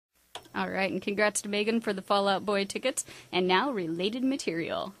All right, and congrats to Megan for the Fall Out Boy tickets. And now, related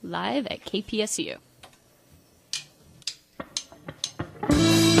material, live at KPSU.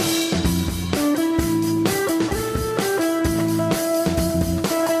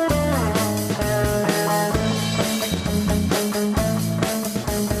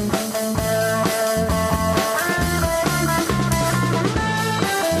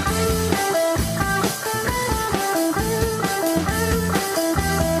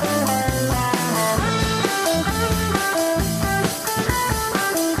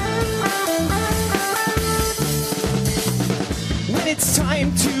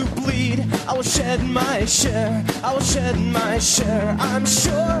 Shed my share, I will shed my share. I'm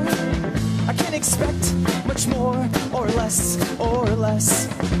sure I can't expect much more or less or less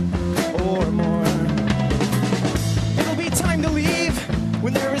or more. It'll be time to leave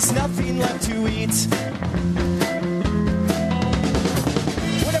when there is nothing left to eat.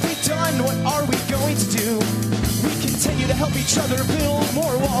 What have we done? What are we going to do? We continue to help each other build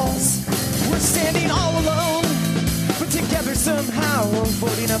more walls. We're standing all alone, but together somehow,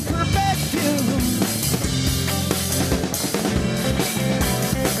 avoiding a perfect view.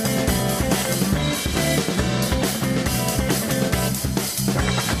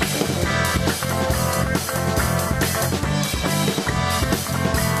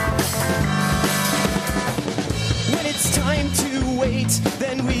 When it's time to wait,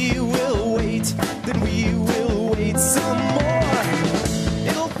 then we will wait, then we will wait some more.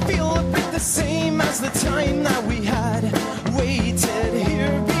 It'll feel a bit the same as the time that we had waited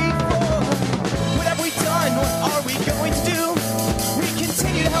here before. What have we done? What are we going to do? We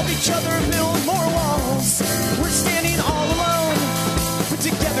continue to help each other build more walls. We're standing all alone, but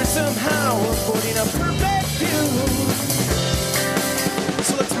together somehow, avoiding a perfect view.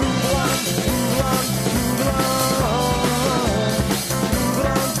 So let's move along, move along, move along.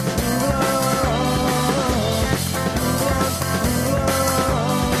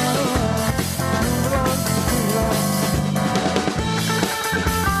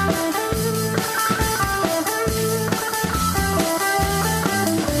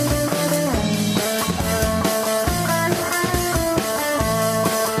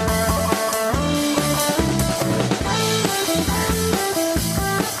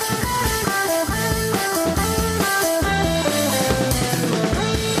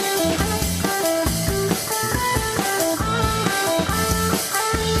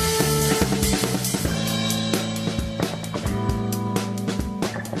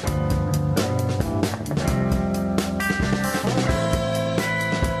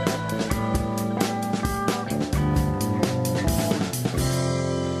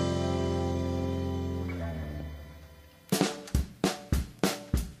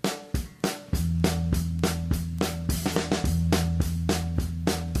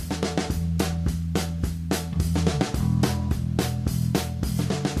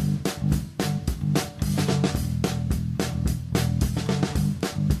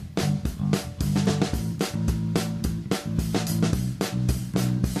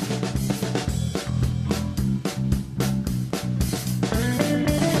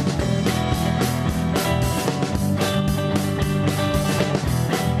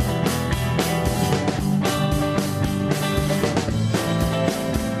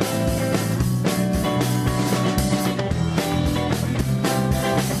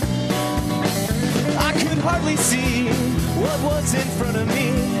 See what was in front of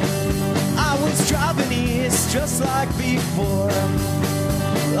me. I was driving east just like before.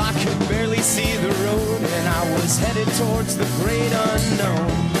 I could barely see the road and I was headed towards the great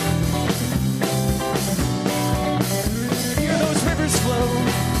unknown. Hear those rivers flow,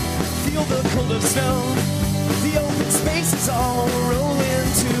 feel the cold of snow. The open spaces all roll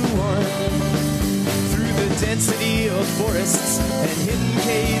into one. Through the density of forests and hidden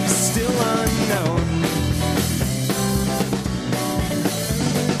caves still unknown.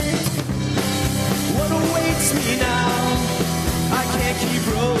 Me now, I can't keep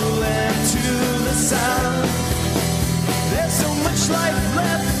rolling to the sound. There's so much life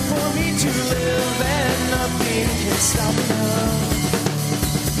left for me to live, and nothing can stop me now.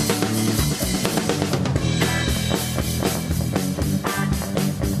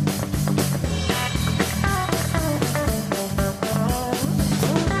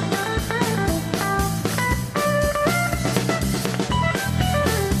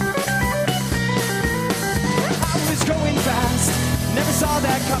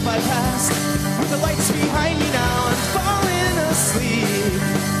 Cop I passed, with the lights behind me now, I'm falling asleep.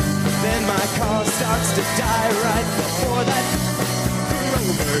 Then my car starts to die right before that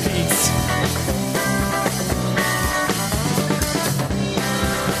overheats.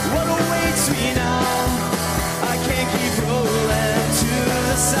 What a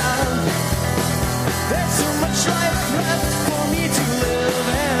sound. There's so much life left for me to live,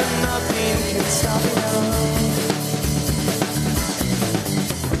 and nothing can stop it now.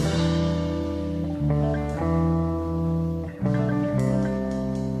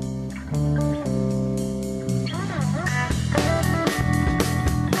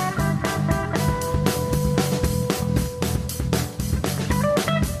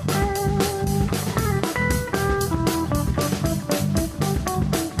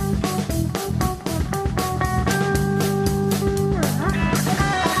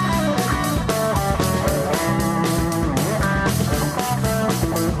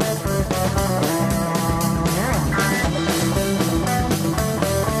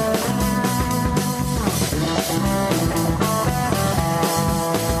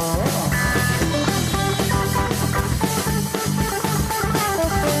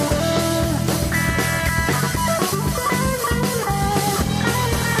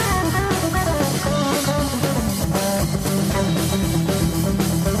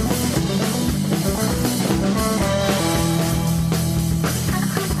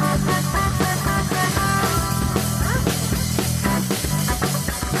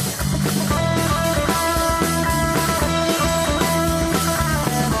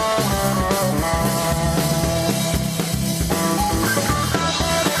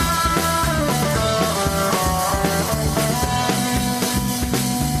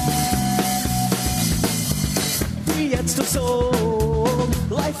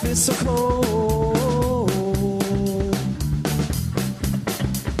 Life is so cold.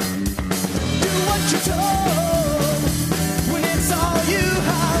 Do what you're told when it's all you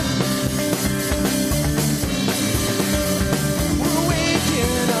have. We're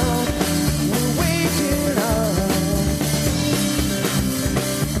waking up, we're waking up.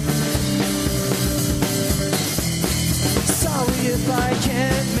 Sorry if I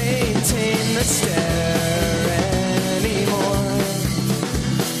can't maintain the stare anymore.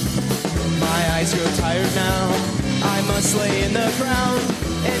 My eyes grow tired now. I must lay in the ground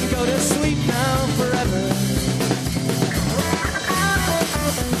and go to sleep now forever.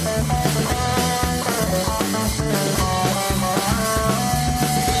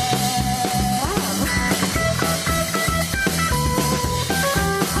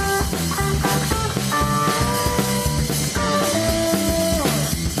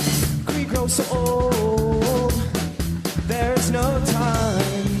 We grow so old, there's no time.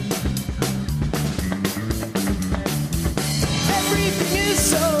 Everything is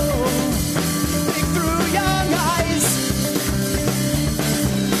so big through young eyes.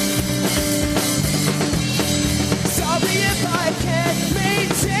 Sorry if I can't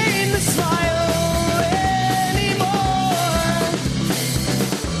maintain the smile anymore.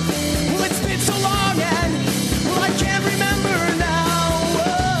 Well, it's been so long and well, I can't remember now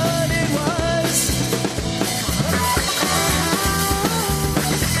what it was.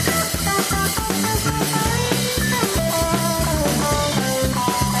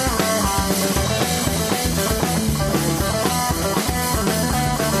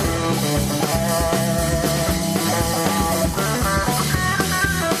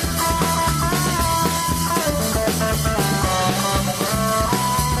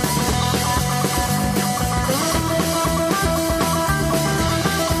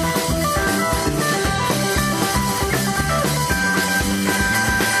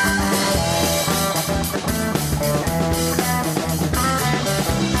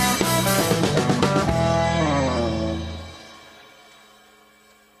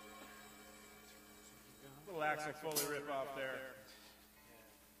 Little Axel Foley rip off there.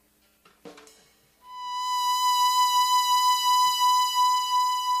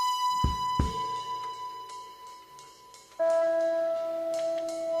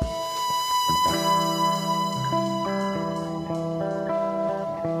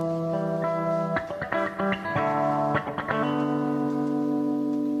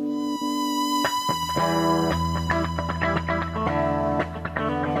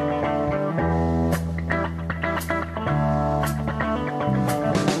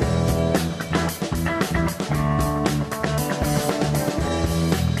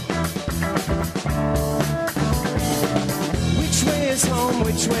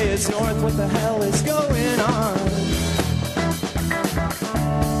 Which way is north? What the hell is going on?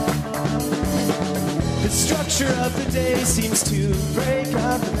 The structure of the day seems to break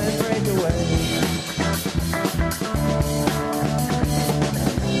up and then break away.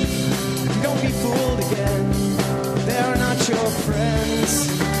 Don't be fooled again. They're not your friends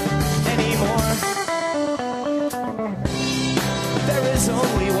anymore. There is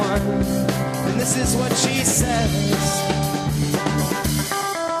only one, and this is what she says.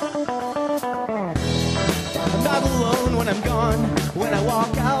 when I'm gone, when I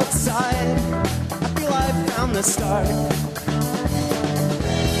walk outside, I feel I've found the start.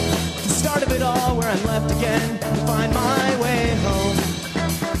 The start of it all, where I'm left again to find my way home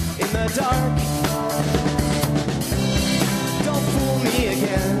in the dark. Don't fool me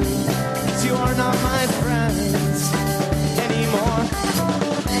again, 'cause you are not my friends anymore.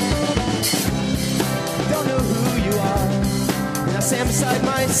 Don't know who you are, and I stand beside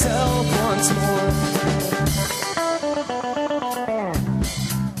myself once more.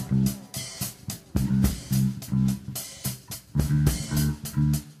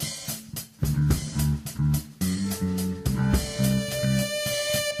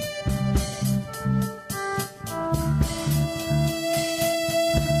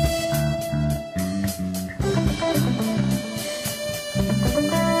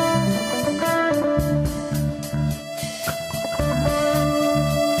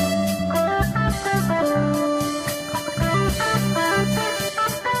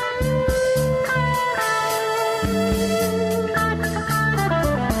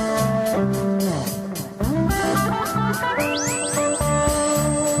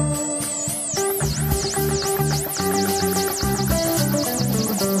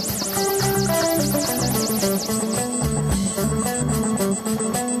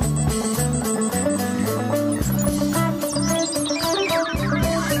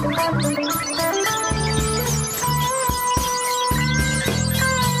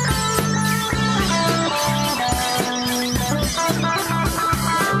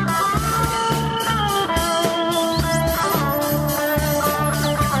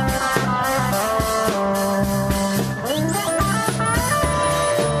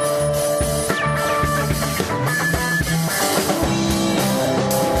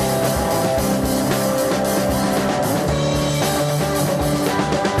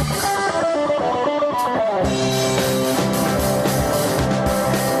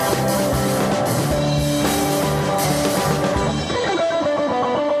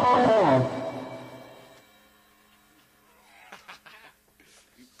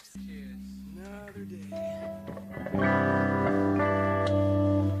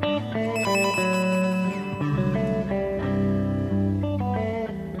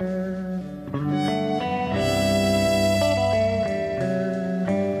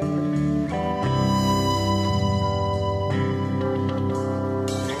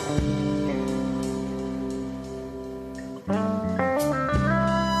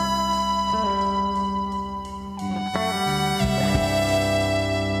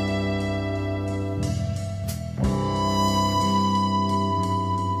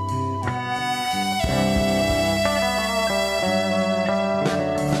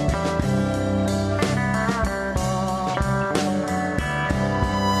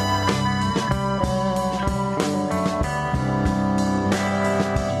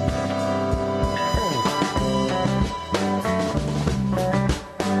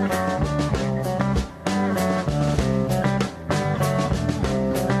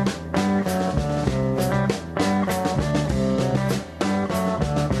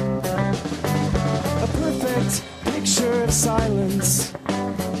 Silence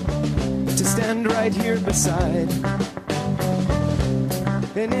to stand right here beside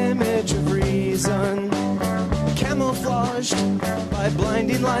an image of reason, camouflaged by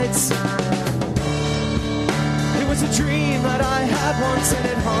blinding lights. It was a dream that I had once, and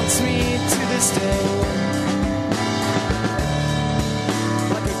it haunts me to this day,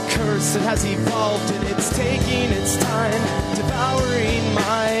 like a curse that has evolved and it's taking its time, devouring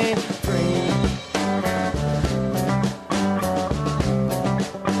my brain.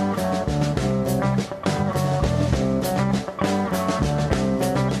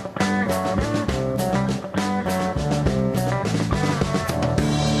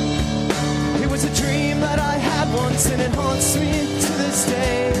 And it haunts me to this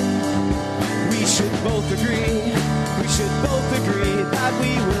day. We should both agree that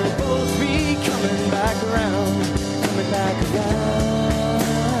we will both be coming back around, coming back around.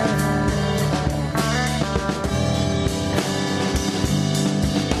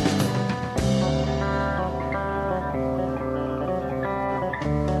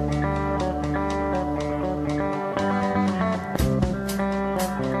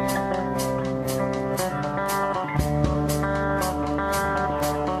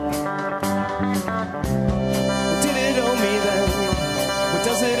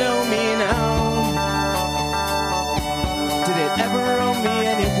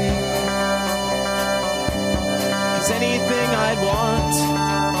 Anything I'd want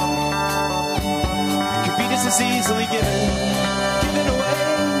could be just as easily given away.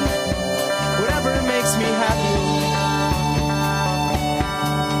 Whatever makes me happy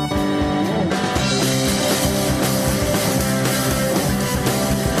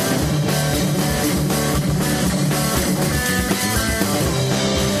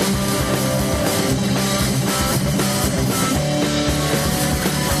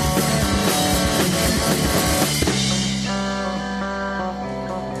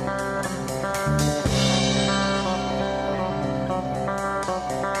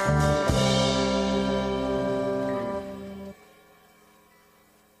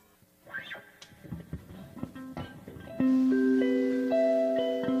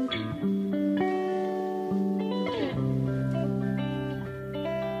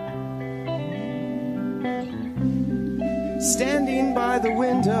standing by the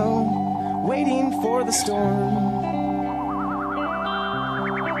window, waiting for the storm.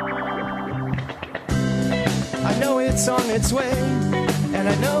 I know it's on its way, and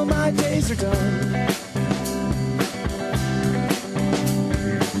I know my days are done.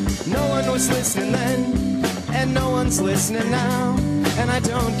 No one was listening then, and no one's listening now, and I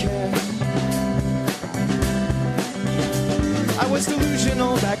don't care. I was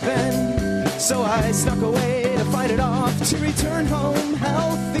delusional back then, so I snuck away to fight it off, to return home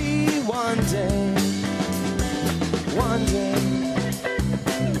healthy one day. One day.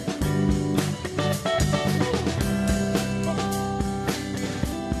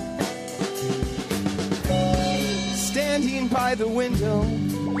 Standing by the window,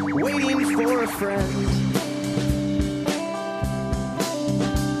 waiting for a friend.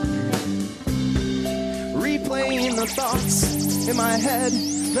 Replaying the thoughts in my head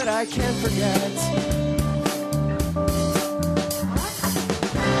that I can't forget.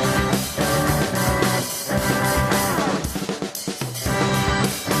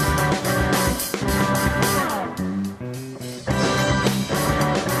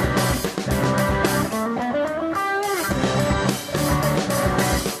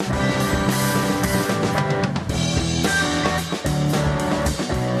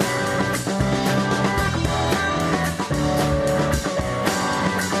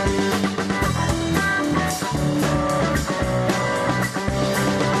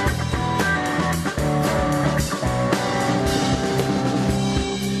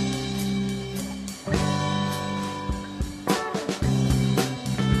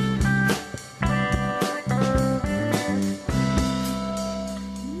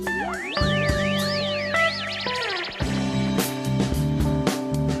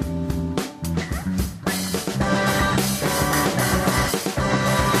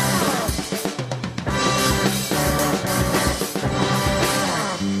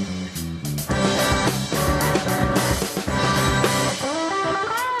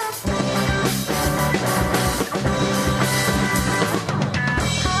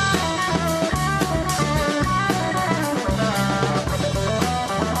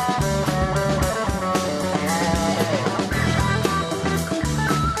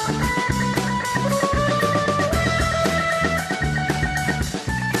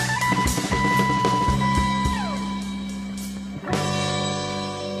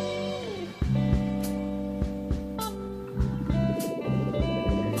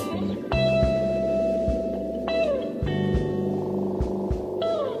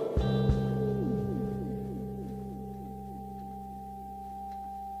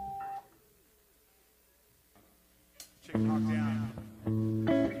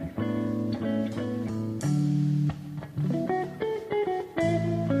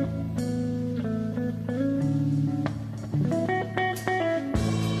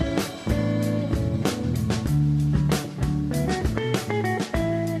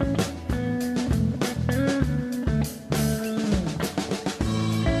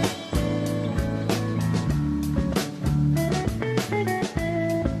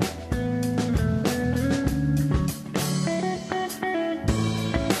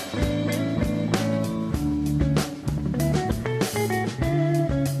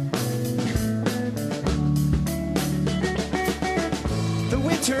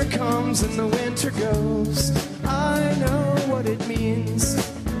 Comes and the winter goes. I know what it means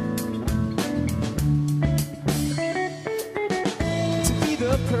to be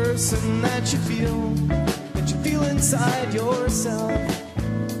the person that you feel inside yourself.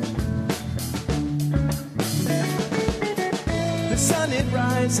 The sun, it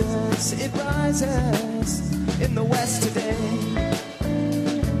rises in the west today.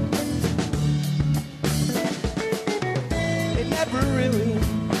 It never really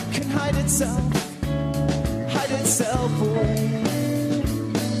hide itself away.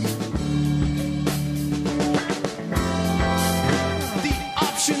 The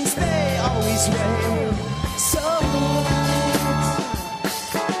options, they always weigh so light.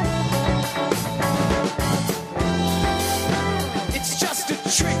 It's just a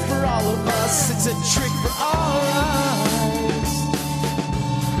trick for all of us. It's a trick for all eyes.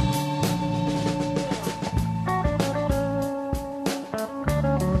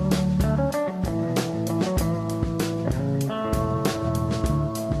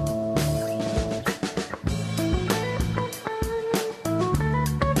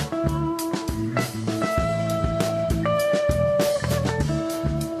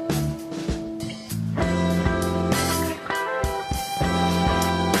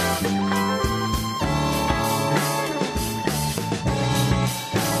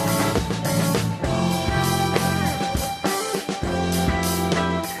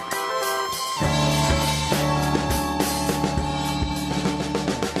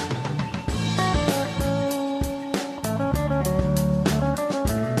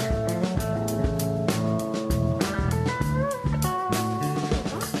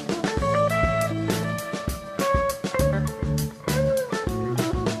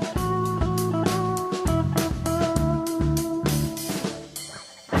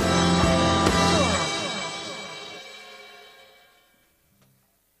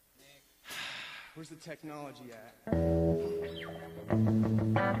 technology at?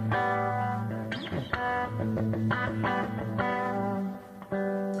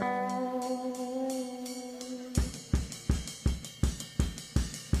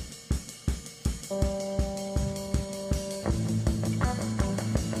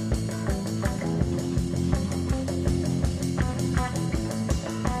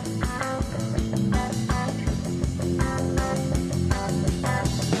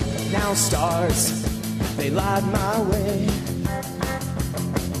 Now stars, they light my way.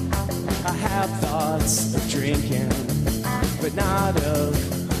 I have thoughts of drinking, but not of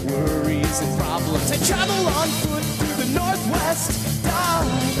worries and problems. I travel on foot through the Northwest dark.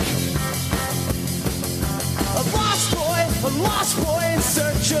 A lost boy in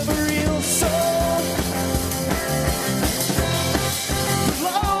search of a real soul. The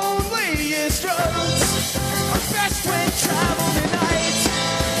loneliest roads are best when traveled at night,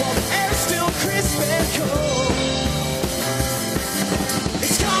 while the air's still crisp and cold.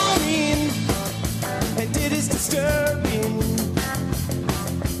 It's calming, and it is disturbing.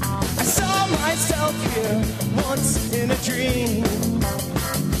 I saw myself here once in a dream.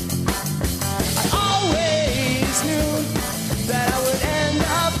 I always knew that I would end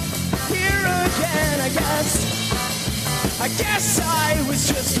up here again. I guess I was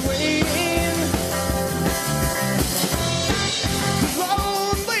just waiting. The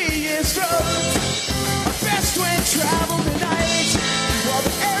loneliest roads are best when traveled at night, while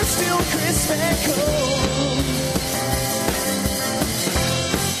the air's still crisp and cold.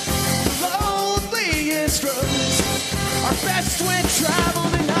 The loneliest roads are best when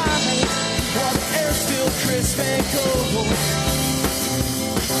traveled at night, while the air's still crisp and cold.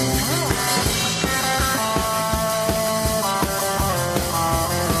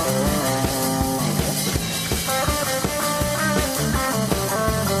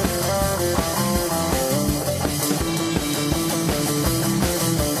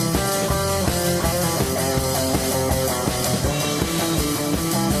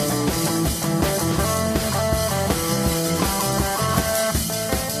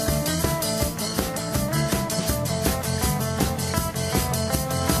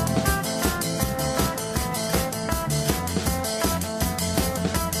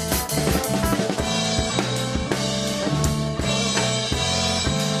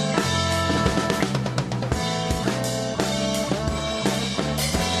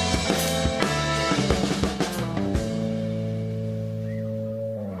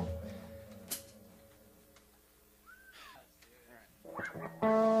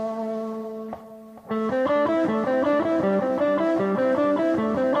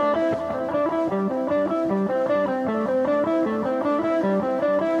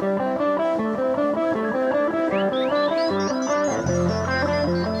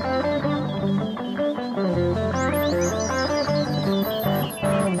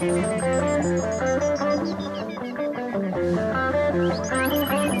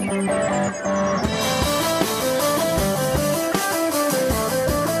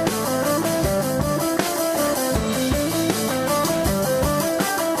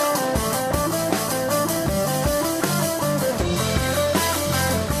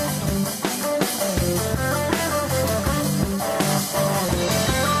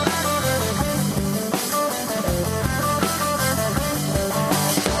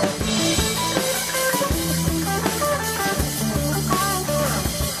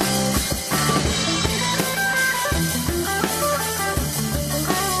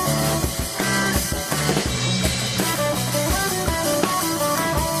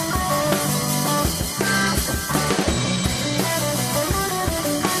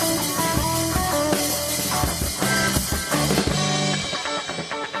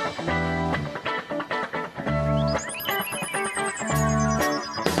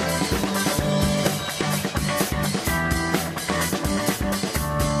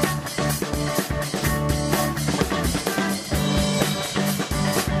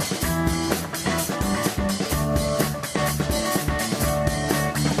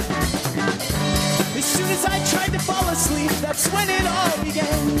 That's when it all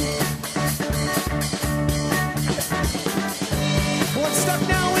began. Well, I'm stuck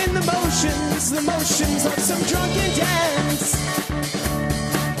now in the motions of some drunken dance.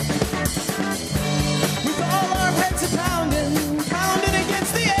 With all our heads pounding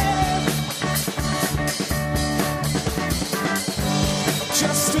against the air.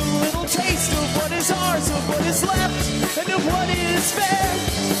 Just a little taste of what is ours, of what is left, and of what is fair.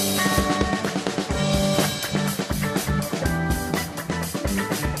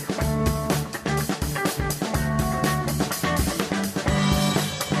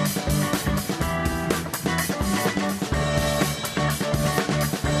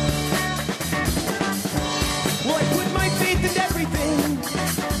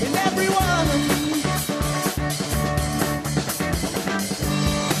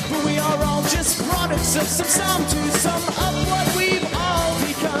 use of some sum to sum up what we've all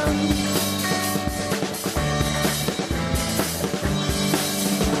become.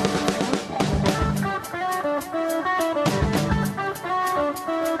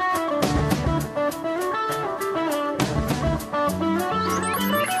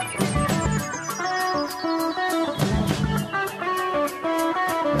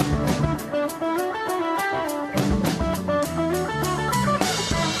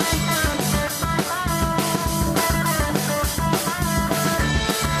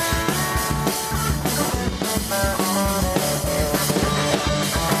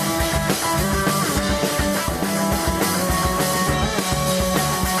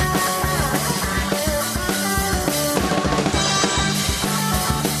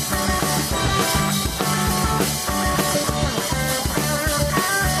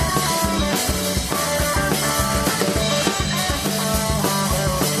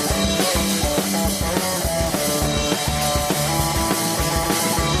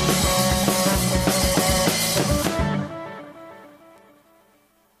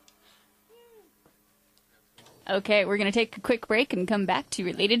 Okay, we're going to take a quick break and come back to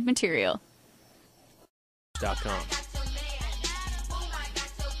related material. .com.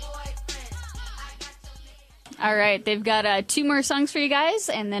 All right, they've got 2 more songs for you guys,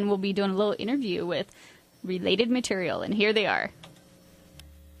 and then we'll be doing a little interview with related material, and here they are.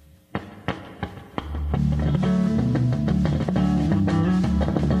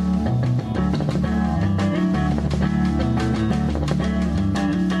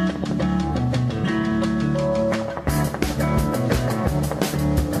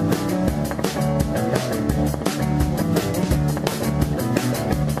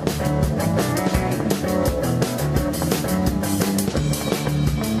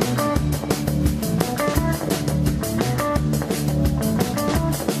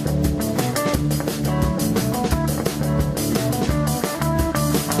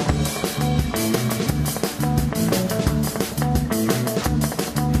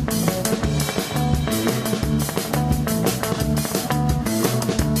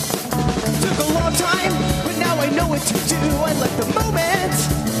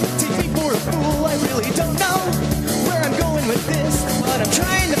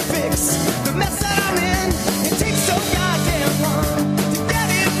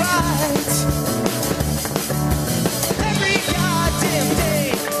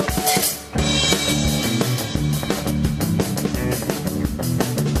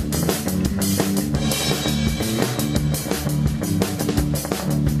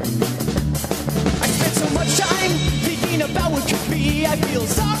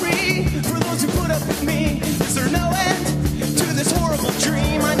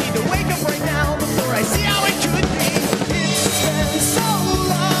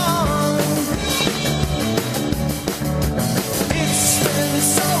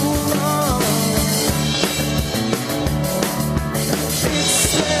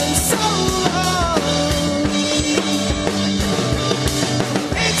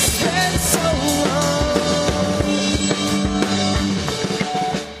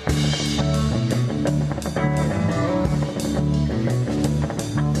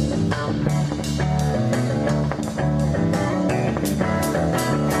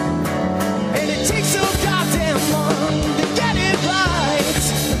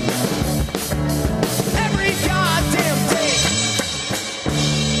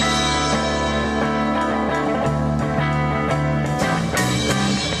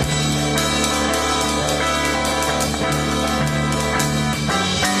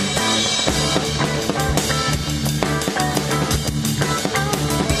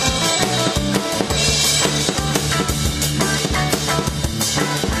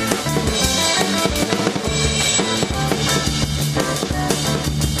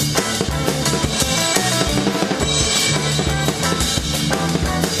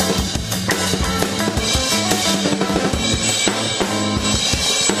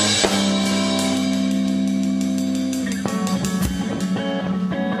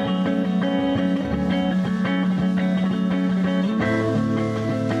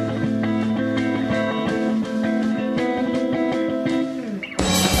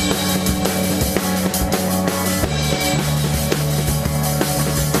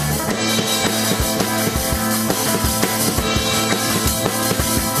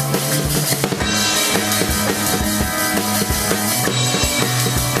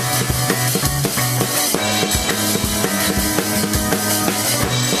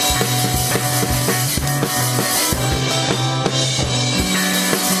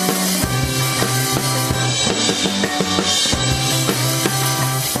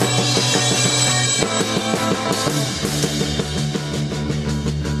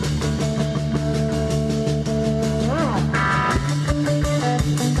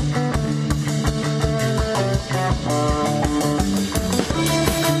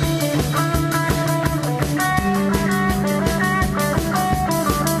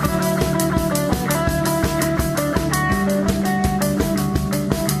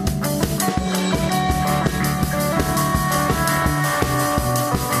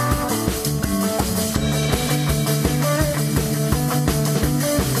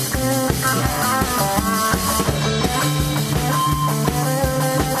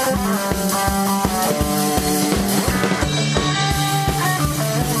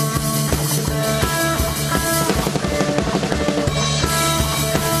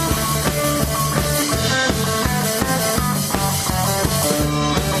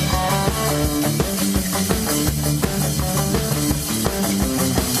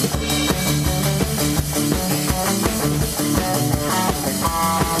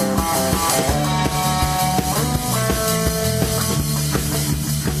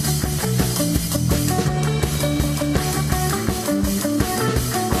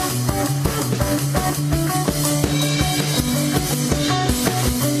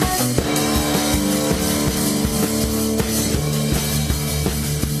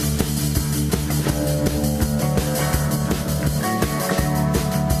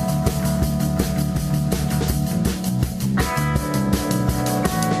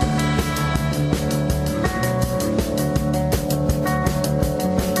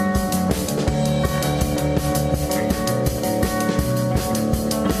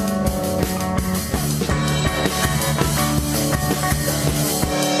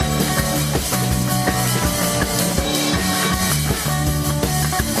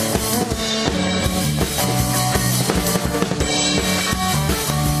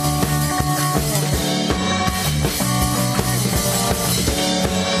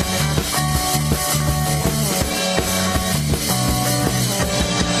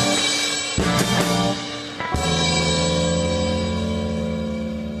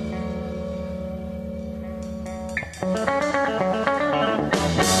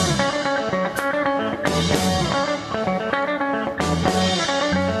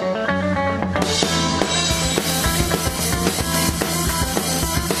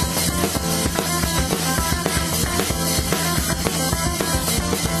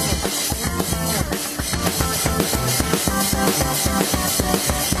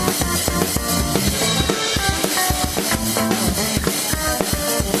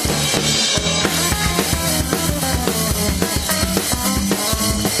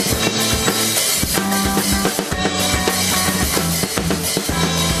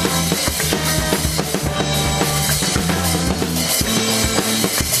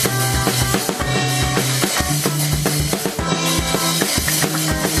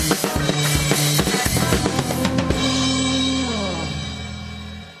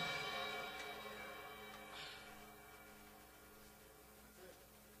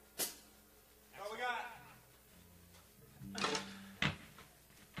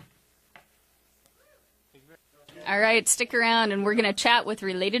 All right, stick around, and we're going to chat with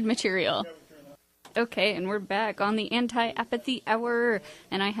related material. Okay, and we're back on the Anti-Apathy Hour,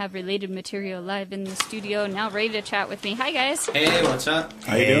 and I have related material live in the studio, now ready to chat with me. Hi, guys. Hey, what's up?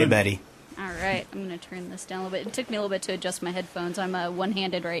 How you doing, Betty? All right, I'm going to turn this down a little bit. It took me a little bit to adjust my headphones. I'm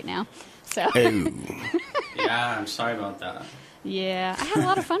one-handed right now, so. Oh. Yeah, I'm sorry about that. Yeah, I had a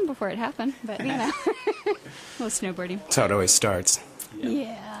lot of fun before it happened, but, you know. A little snowboarding. That's how it always starts.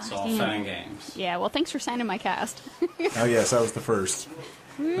 Yeah. It's all fun and games. Yeah, well, thanks for signing my cast. Oh, yes, I was the first.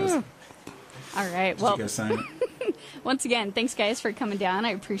 All right, Did well, you guys sign it? once again, thanks, guys, for coming down. I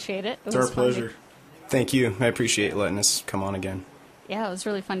appreciate it. It's our pleasure. Thank you. I appreciate letting us come on again. Yeah, it was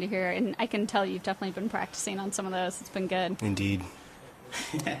really fun to hear, and I can tell you've definitely been practicing on some of those. It's been good. Indeed.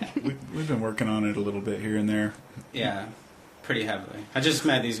 We've been working on it a little bit here and there. Yeah, pretty heavily. I just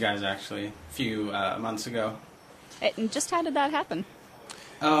met these guys, actually, a few months ago. And just how did that happen?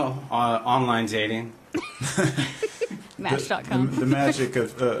 Oh, online dating. Match.com. The magic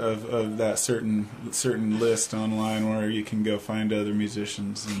of that certain list online where you can go find other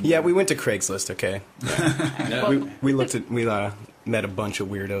musicians. And, Yeah, we went to Craigslist, okay? No, We met a bunch of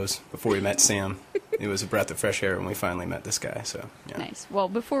weirdos before we met Sam. It was a breath of fresh air when we finally met this guy, so, yeah. Nice. Well,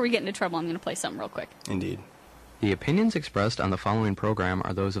 before we get into trouble, I'm going to play something real quick. Indeed. The opinions expressed on the following program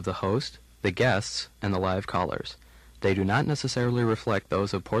are those of the host, the guests, and the live callers. They do not necessarily reflect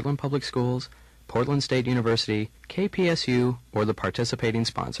those of Portland Public Schools, Portland State University, KPSU, or the participating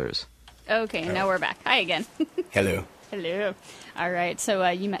sponsors. Okay, and now we're back. Hi again. Hello. Hello. All right, so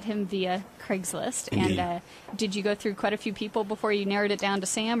you met him via Craigslist. Indeed. And did you go through quite a few people before you narrowed it down to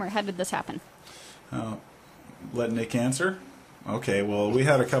Sam, or how did this happen? Let Nick answer? Okay, well, we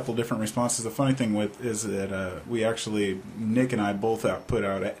had a couple different responses. The funny thing is that we actually, Nick and I both put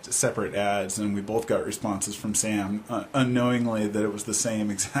out separate ads, and we both got responses from Sam, unknowingly that it was the same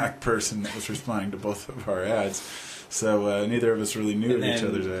exact person that was responding to both of our ads. So neither of us really knew of each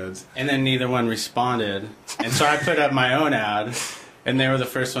other's ads. And then neither one responded. And so I put up my own ad, and they were the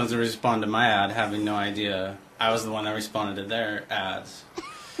first ones to respond to my ad, having no idea I was the one that responded to their ads.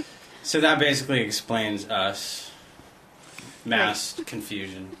 So that basically explains us. Mass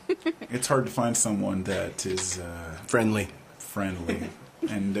confusion. It's hard to find someone that is Friendly.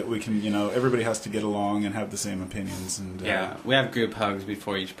 and that we can, everybody has to get along and have the same opinions. And Yeah, we have group hugs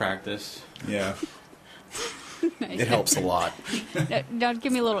before each practice. yeah. Nice. It helps a lot. Now,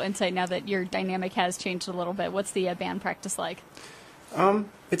 give me a little insight now that your dynamic has changed a little bit. What's the band practice like?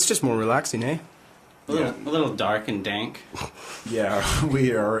 It's just more relaxing, eh? A little dark and dank. Yeah,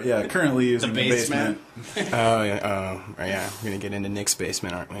 we are. Yeah, currently using the basement. Oh, yeah. Yeah. We're going to get into Nick's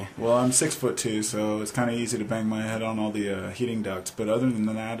basement, aren't we? Well, I'm 6'2", so it's kind of easy to bang my head on all the heating ducts. But other than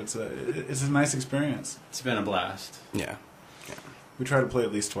that, it's a nice experience. It's been a blast. Yeah. We try to play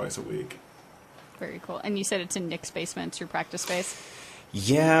at least twice a week. Very cool. And you said it's in Nick's basement. It's your practice space?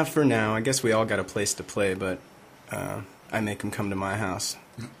 Yeah, for now. I guess we all got a place to play, but I make them come to my house.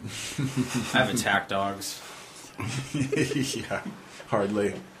 I have attack dogs. Yeah,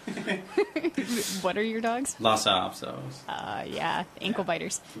 hardly. What are your dogs? Los Opsos. Yeah, ankle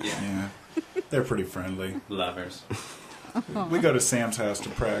biters. Yeah, they're pretty friendly. Lovers. We go to Sam's house to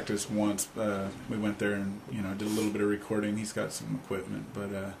practice once. We went there and did a little bit of recording. He's got some equipment,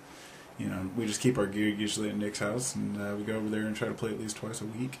 but we just keep our gig usually at Nick's house, and we go over there and try to play at least twice a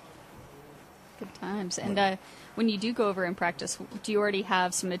week. Good times. And when you do go over and practice, do you already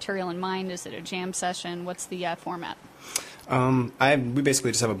have some material in mind? Is it a jam session? What's the format? We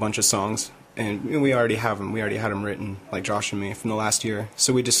basically just have a bunch of songs, and we already have them. We already had them written, like Josh and me, from the last year.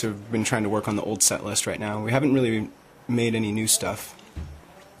 So we just have been trying to work on the old set list right now. We haven't really made any new stuff.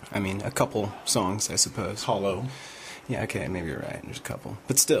 I mean, a couple songs, I suppose. Hollow. Yeah, okay, maybe you're right. There's a couple,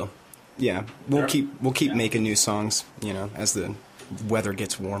 but still, yeah, we'll keep making new songs. As the weather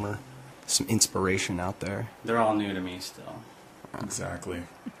gets warmer. Some inspiration out there. They're all new to me still. Exactly.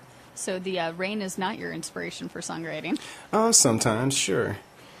 So the rain is not your inspiration for songwriting? Oh, sometimes, sure.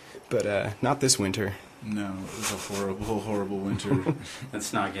 But not this winter. No, it was a horrible, horrible winter.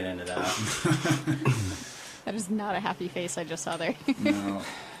 Let's not get into that. That is not a happy face I just saw there. No.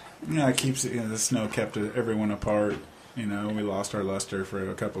 Yeah, it keeps the snow kept everyone apart. We lost our luster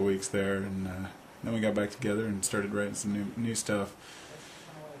for a couple of weeks there, and then we got back together and started writing some new stuff.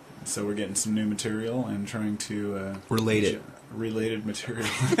 So we're getting some new material and trying to related material,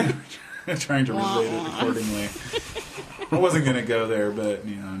 trying to relate it accordingly. I wasn't going to go there, but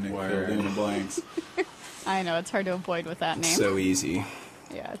Nick filled in the blanks. I know, it's hard to avoid with that name. So easy.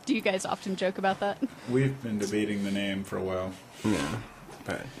 Yeah. Do you guys often joke about that? We've been debating the name for a while. Yeah,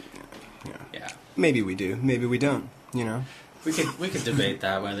 but Yeah. maybe we do, maybe we don't. We could debate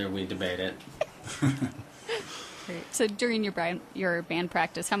that, whether we debate it. Great. So during your band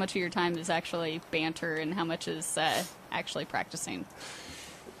practice, how much of your time is actually banter and how much is actually practicing?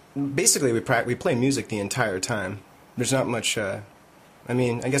 Basically, we play music the entire time. There's not much. I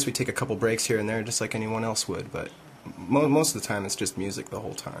guess we take a couple breaks here and there, just like anyone else would. But most of the time, it's just music the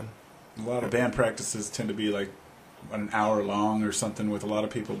whole time. A lot of band practices tend to be like an hour long or something with a lot of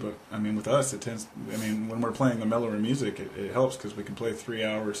people. But I mean, with us, it tends. I mean, when we're playing the mellower music, it helps because we can play 3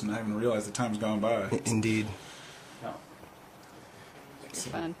 hours and not even realize the time's gone by. Indeed. It's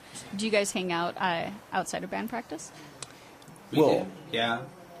fun. Do you guys hang out outside of band practice? We do. Yeah.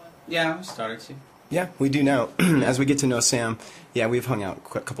 Yeah, we started to. Yeah, we do now. As we get to know Sam, yeah, we've hung out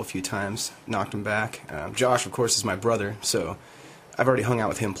a few times, knocked him back. Josh, of course, is my brother, so I've already hung out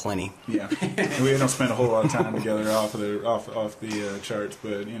with him plenty. Yeah, we don't spend a whole lot of time together off the charts,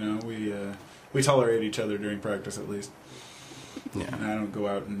 but you know, we tolerate each other during practice at least. Yeah, and I don't go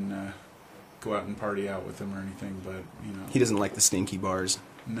out and party out with him or anything, but you know, he doesn't like the stinky bars.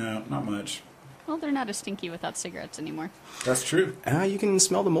 No, not much. Well, they're not as stinky without cigarettes anymore. That's true. You can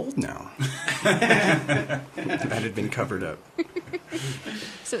smell the mold now. That had been covered up.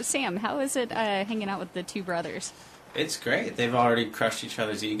 So, Sam, how is it hanging out with the two brothers? It's great. They've already crushed each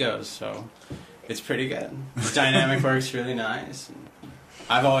other's egos, so it's pretty good. The dynamic works really nice.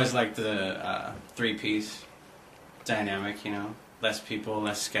 I've always liked the three-piece dynamic, you know. Less people,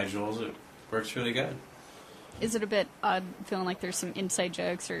 less schedules. It works really good. Is it a bit odd feeling like there's some inside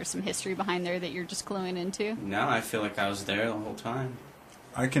jokes or some history behind there that you're just cluing into? No, I feel like I was there the whole time.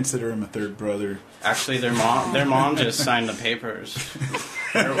 I consider him a third brother. Actually, their mom just signed the papers.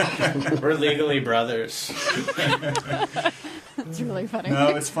 We're legally brothers. It's really funny.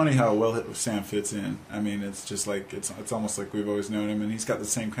 No, it's funny how well Sam fits in. I mean, it's just like it's almost like we've always known him, and he's got the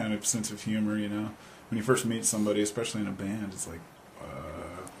same kind of sense of humor. You know, when you first meet somebody, especially in a band, it's like,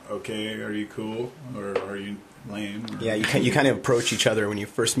 okay, are you cool or are you lame? Or... Yeah, you kind of approach each other when you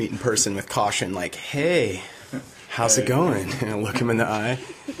first meet in person with caution, like, hey, how's it going? And look him in the eye.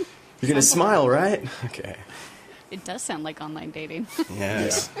 You're going to smile, right? Okay. It does sound like online dating.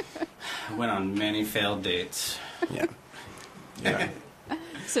 Yes. Yeah. I went on many failed dates. Yeah. Yeah.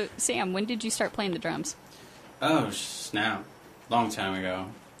 So, Sam, when did you start playing the drums? Oh, snap. Long time ago.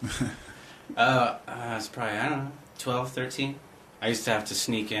 It's probably, I don't know, 12, 13. I used to have to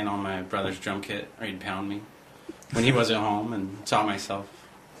sneak in on my brother's drum kit, or he'd pound me when he wasn't home, and taught myself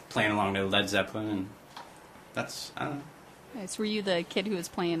playing along to Led Zeppelin, and that's, I don't know. Nice. Were you the kid who was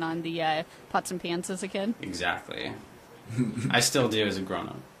playing on the pots and pans as a kid? Exactly. I still do as a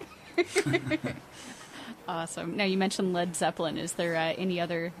grown-up. Awesome. Now, you mentioned Led Zeppelin. Is there any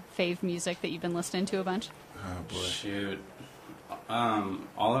other fave music that you've been listening to a bunch? Oh, boy. Shoot.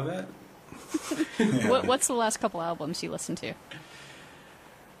 All of it? Yeah. What's the last couple albums you listened to?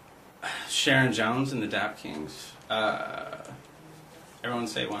 Sharon Jones and the Dap Kings. Everyone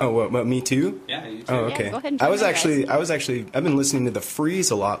say one. Oh, what, me too? Yeah, you too. Oh, Yeah, okay. go ahead and I try was that, actually, I've been listening to the Freeze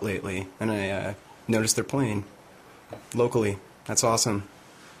a lot lately, and I noticed they're playing locally. That's awesome.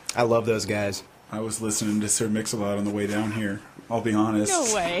 I love those guys. I was listening to Sir Mix-a-Lot on the way down here. I'll be honest.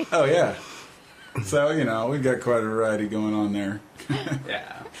 No way. Oh yeah. So you know we've got quite a variety going on there.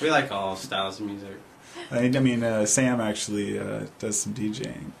 Yeah, we like all styles of music. I mean, Sam actually does some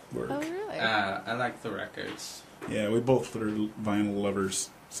DJing work. Oh, really? I like the records. Yeah, we both are vinyl lovers.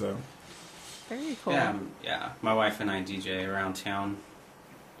 So Very cool. Yeah. My wife and I DJ around town.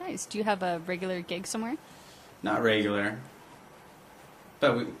 Nice. Do you have a regular gig somewhere? Not regular,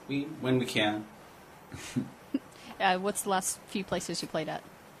 but we when we can. What's the last few places you played at?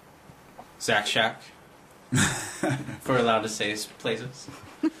 Zach Shack. If we're allowed to say places.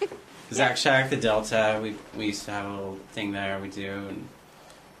 Zach Shack, the Delta. We used to have a little thing there. We do, and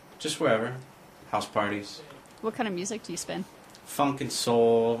just wherever. House parties. What kind of music do you spin? Funk and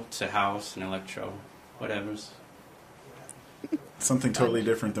soul to house and electro, whatever's. something totally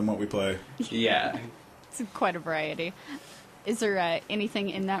different than what we play. Yeah. It's quite a variety. Is there anything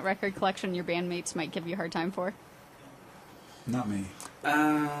in that record collection your bandmates might give you a hard time for? Not me.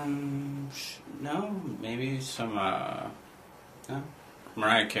 No, maybe some, no,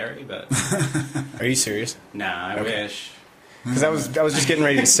 Mariah Carey, but Are you serious? nah, I Okay. wish. Because I was just getting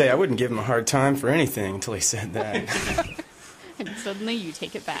ready to say I wouldn't give him a hard time for anything until he said that. And suddenly you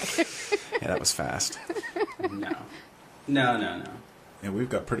take it back. Yeah, that was fast. No. Yeah, we've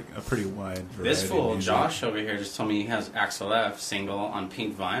got a pretty wide variety. This fool, of music. Josh over here, just told me he has Axel F single on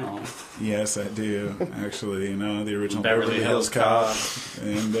pink vinyl. Yes, I do. Actually, you know, the original Beverly Hills Cop.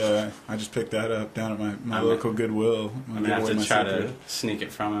 And I just picked that up down at my I'm local Goodwill. I'm gonna have to try to sneak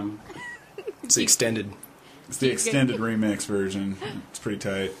it from him. It's the extended. It's the extended remix version. It's pretty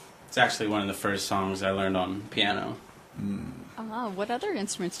tight. It's actually one of the first songs I learned on piano. What other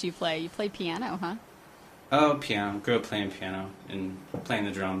instruments do you play? You play piano, huh? Oh, piano. Grew up playing piano and playing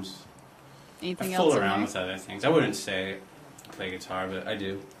the drums. Anything I else? fool in around there? with other things. I wouldn't say I play guitar, but I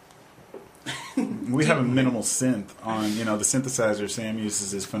do. We have a minimal synth on, the synthesizer Sam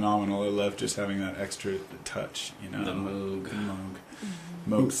uses is phenomenal. I love just having that extra touch, The Moog.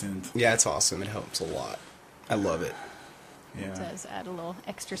 Moog synth. Yeah, it's awesome. It helps a lot. I love it. It Yeah. does add a little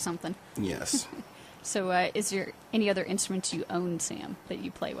extra something. Yes. So, is there any other instruments you own, Sam, that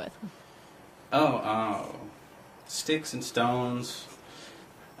you play with? Oh, sticks and stones.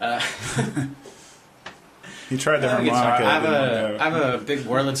 He tried the Guitar. harmonica. I have a big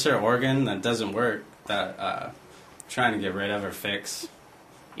Wurlitzer organ that doesn't work. That trying to get rid of or fix,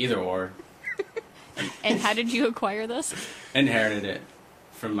 either or. And how did you acquire this? Inherited it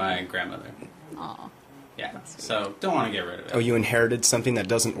from my grandmother. Aw. Yeah, so don't want to get rid of it. Oh, you inherited something that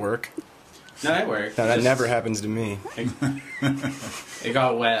doesn't work? No, it worked. No, that Just- never happens to me. It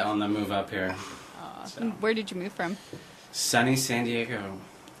got wet on the move up here. So. Where did you move from? Sunny San Diego.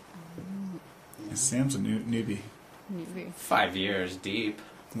 Sam's a newbie. Newbie. 5 years deep.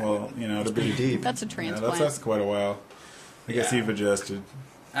 Well, to be deep. That's a yeah, transplant. that's quite a while. I guess Yeah. you've adjusted.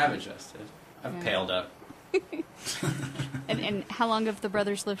 I've adjusted. I've Yeah. paled up. And how long have the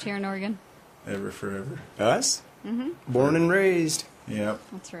brothers lived here in Oregon? Ever, forever. Us? Mm-hmm. Born and raised. Yep.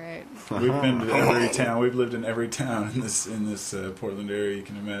 That's right. We've been to every town. We've lived in every town in this Portland area you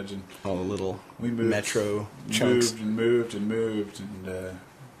can imagine. All the little We moved, metro chunks. moved, and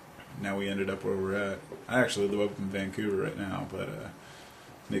now we ended up where we're at. I actually live up in Vancouver right now, but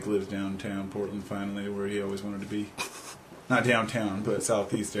Nick lives downtown Portland finally, where he always wanted to be. Not downtown, but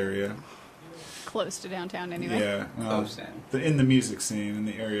southeast area. Close to downtown, anyway. Yeah, well, Close in. in the music scene, in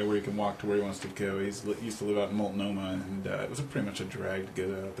the area where he can walk to where he wants to go. He's used to live out in Multnomah, and it was pretty much a drag to get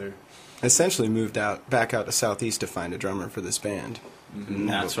out there. Essentially moved back out to Southeast to find a drummer for this band. And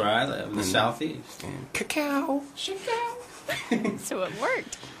that's where I live, in the southeast. And cacao. So it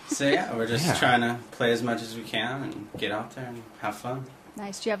worked. So yeah, we're just Yeah. trying to play as much as we can and get out there and have fun.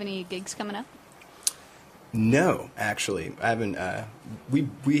 Nice. Do you have any gigs coming up? No, actually, I haven't.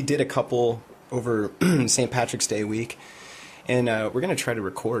 We did a couple over St. Patrick's Day week, and we're gonna try to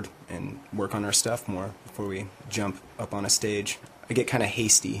record and work on our stuff more before we jump up on a stage. I get kind of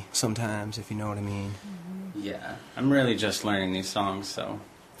hasty sometimes, if you know what I mean. Yeah, I'm really just learning these songs, so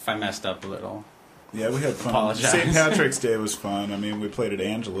if I messed up a little, Yeah, we had fun. Apologize. St. Patrick's Day was fun. I mean, we played at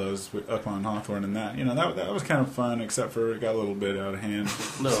Angelo's up on Hawthorne, and that was kind of fun, except for it got a little bit out of hand.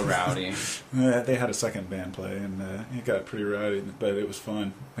 a little rowdy. They had a second band play, and it got pretty rowdy, but it was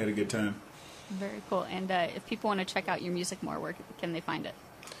fun. We had a good time. Very cool. And if people want to check out your music more, where can they find it?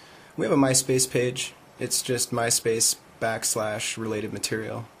 We have a MySpace page. It's just MySpace/related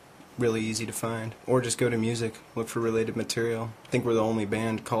material. Really easy to find. Or just go to music, look for related material. I think we're the only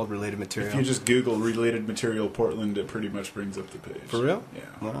band called Related Material. If you just Google Related Material Portland, it pretty much brings up the page. For real? Yeah.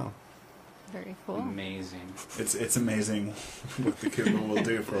 Wow. Very cool. Amazing. It's amazing what the Google will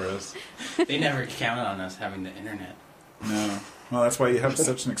do for us. They never counted on us having the internet. No. Well, that's why you have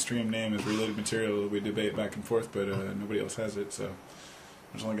such an extreme name as Related Material. We debate back and forth, but nobody else has it, so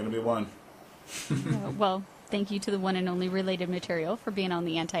there's only going to be one. Well, thank you to the one and only Related Material for being on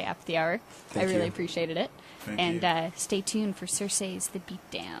the Anti-Apathy Hour. Thank I really you. appreciated it. Thank and you. Stay tuned for Cersei's The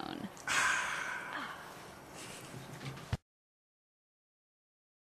Beatdown.